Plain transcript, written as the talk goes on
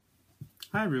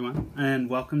Hi everyone, and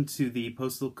welcome to the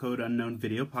Postal Code Unknown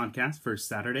video podcast for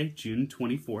Saturday, June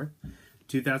 24th,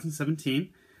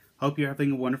 2017. Hope you're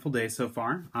having a wonderful day so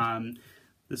far.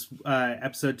 This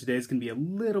episode today is going to be a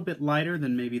little bit lighter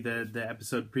than maybe the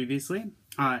episode previously.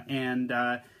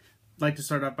 I'd like to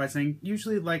start off by saying,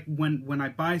 usually like when I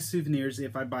buy souvenirs,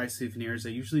 if I buy souvenirs,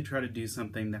 I usually try to do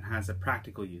something that has a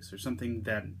practical use, or something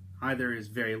that either is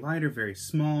very light or very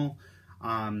small,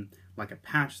 like a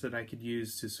patch that I could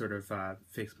use to sort of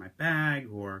fix my bag,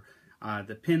 or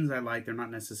the pins I like. They're not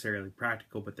necessarily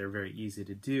practical, but they're very easy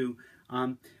to do.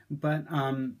 In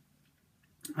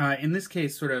this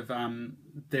case, sort of,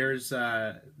 there's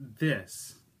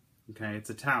this. Okay, it's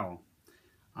a towel.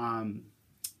 And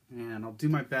I'll do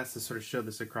my best to sort of show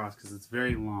this across because it's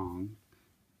very long.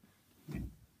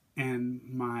 And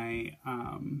my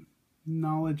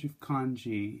knowledge of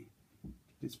kanji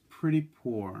is pretty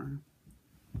poor.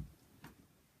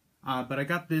 But I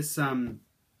got this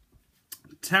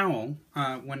towel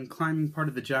when climbing part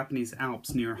of the Japanese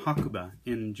Alps near Hakuba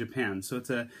in Japan. So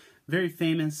it's a very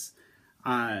famous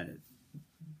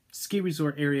ski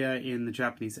resort area in the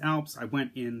Japanese Alps. I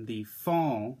went in the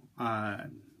fall,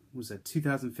 was it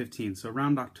 2015, so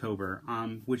around October,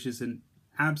 which is an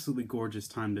absolutely gorgeous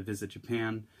time to visit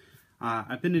Japan.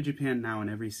 I've been to Japan now in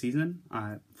every season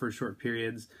for short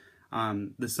periods.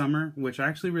 The summer, which I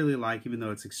actually really like, even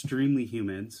though it's extremely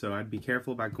humid, so I'd be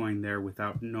careful about going there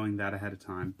without knowing that ahead of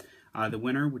time. The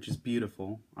winter, which is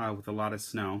beautiful, with a lot of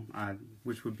snow,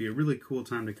 which would be a really cool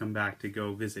time to come back to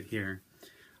go visit here.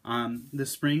 The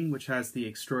spring, which has the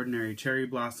extraordinary cherry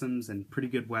blossoms and pretty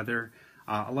good weather,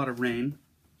 a lot of rain,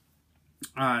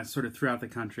 sort of throughout the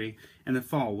country, and the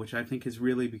fall, which I think has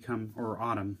really become, or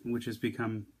autumn, which has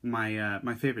become my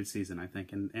my favorite season, I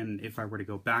think, and if I were to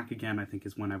go back again, I think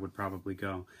is when I would probably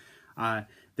go.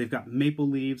 They've got maple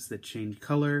leaves that change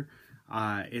color.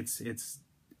 It's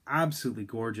absolutely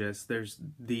gorgeous. There's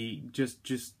the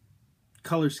just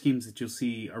color schemes that you'll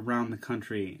see around the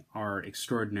country are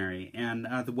extraordinary, and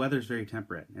the weather's very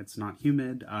temperate. It's not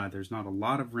humid. There's not a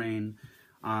lot of rain.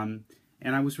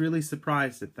 And I was really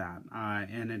surprised at that,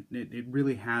 and it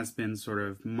really has been sort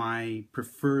of my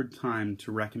preferred time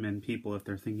to recommend people if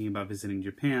they're thinking about visiting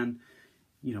Japan.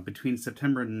 You know, between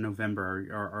September and November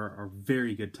are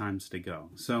very good times to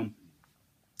go. So,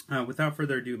 without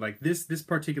further ado, like this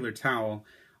particular towel,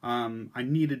 I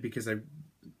needed because I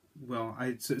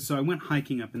went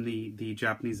hiking up in the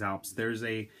Japanese Alps. There's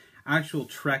a actual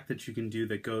trek that you can do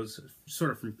that goes sort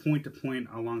of from point to point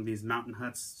along these mountain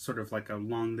huts, sort of like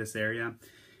along this area.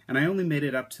 And I only made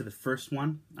it up to the first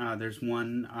one. There's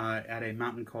one at a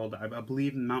mountain called, I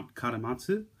believe, Mount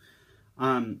Karamatsu,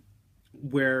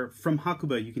 where from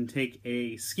Hakuba you can take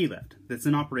a ski lift that's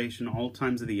in operation all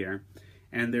times of the year.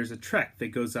 And there's a trek that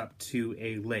goes up to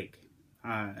a lake,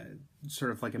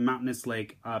 sort of like a mountainous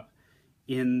lake up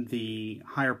in the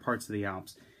higher parts of the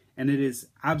Alps. And it is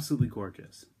absolutely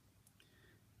gorgeous.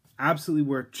 Absolutely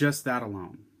worth just that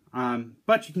alone.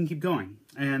 But you can keep going,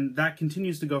 and that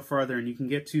continues to go farther, and you can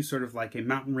get to sort of like a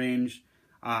mountain range,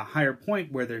 higher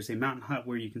point where there's a mountain hut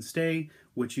where you can stay,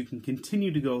 which you can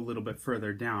continue to go a little bit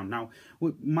further down. Now,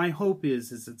 what my hope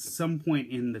is at some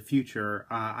point in the future,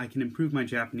 I can improve my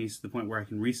Japanese to the point where I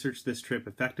can research this trip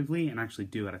effectively and actually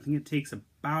do it. I think it takes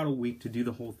about a week to do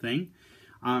the whole thing.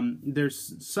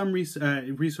 There's some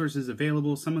resources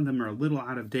available. Some of them are a little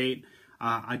out of date.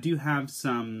 I do have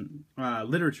some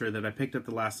literature that I picked up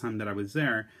the last time that I was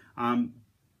there,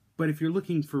 but if you're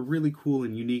looking for really cool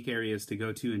and unique areas to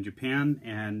go to in Japan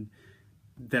and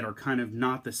that are kind of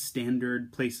not the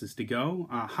standard places to go,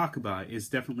 Hakuba is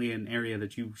definitely an area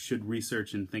that you should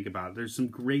research and think about. There's some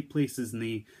great places in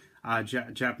the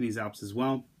Japanese Alps as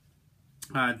well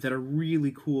that are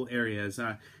really cool areas,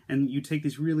 and you take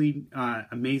these really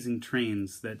amazing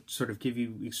trains that sort of give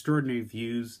you extraordinary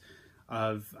views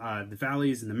of the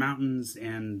valleys and the mountains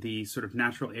and the sort of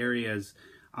natural areas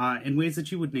in ways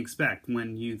that you wouldn't expect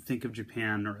when you think of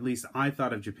Japan, or at least I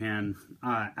thought of Japan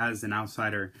as an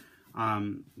outsider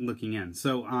looking in.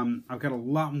 So I've got a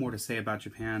lot more to say about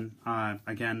Japan.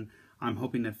 Again, I'm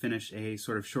hoping to finish a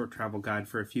sort of short travel guide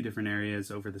for a few different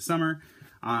areas over the summer.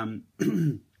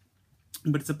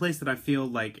 But it's a place that I feel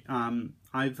like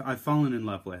I've fallen in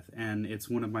love with, and it's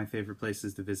one of my favorite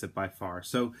places to visit by far.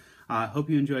 So I hope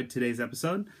you enjoyed today's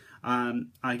episode.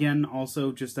 Again,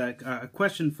 also just a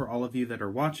question for all of you that are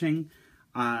watching.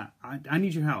 I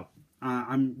need your help.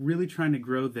 I'm really trying to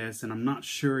grow this, and I'm not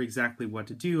sure exactly what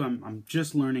to do. I'm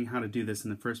just learning how to do this in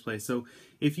the first place. So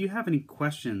if you have any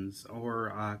questions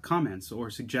or comments or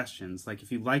suggestions, like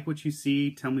if you like what you see,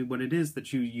 tell me what it is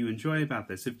that you enjoy about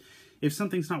this. if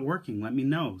something's not working, let me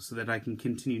know so that I can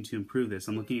continue to improve this.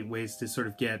 I'm looking at ways to sort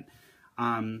of get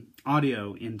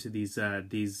audio into these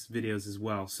videos as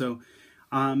well. So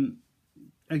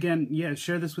again, yeah,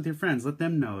 share this with your friends. Let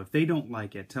them know. If they don't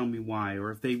like it, tell me why.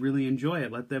 Or if they really enjoy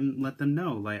it, let them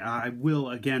know. Like, I will,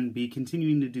 again, be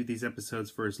continuing to do these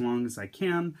episodes for as long as I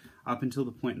can, up until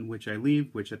the point in which I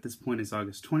leave, which at this point is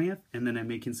August 20th, and then I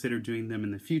may consider doing them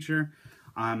in the future.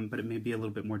 But it may be a little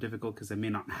bit more difficult because I may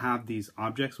not have these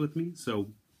objects with me.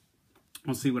 So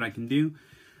I'll see what I can do.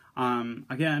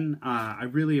 Again, I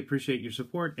really appreciate your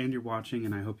support and your watching,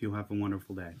 and I hope you'll have a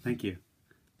wonderful day. Thank you.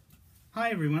 Hi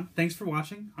everyone, thanks for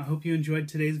watching. I hope you enjoyed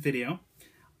today's video.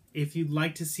 If you'd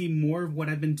like to see more of what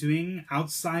I've been doing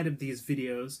outside of these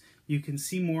videos, you can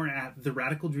see more at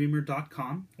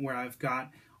theradicaldreamer.com, where I've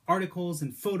got articles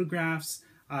and photographs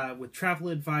with travel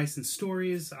advice and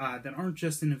stories that aren't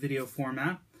just in a video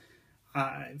format.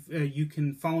 You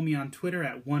can follow me on Twitter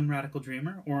at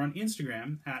OneRadicalDreamer or on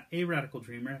Instagram at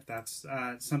ARadicalDreamer if that's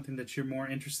something that you're more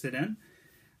interested in.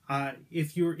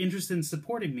 If you're interested in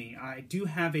supporting me, I do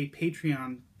have a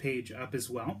Patreon page up as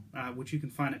well, which you can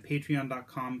find at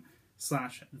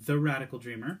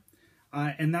patreon.com/TheRadicalDreamer.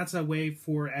 And that's a way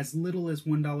for as little as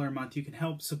 $1 a month you can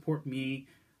help support me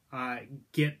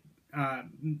get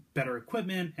better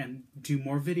equipment and do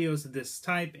more videos of this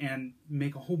type and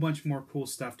make a whole bunch more cool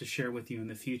stuff to share with you in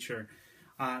the future.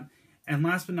 And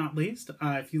last but not least,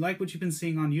 if you like what you've been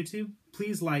seeing on YouTube,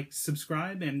 please like,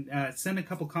 subscribe, and send a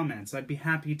couple comments. I'd be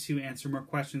happy to answer more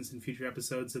questions in future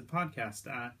episodes of the podcast.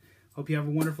 Hope you have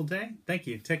a wonderful day. Thank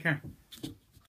you. Take care.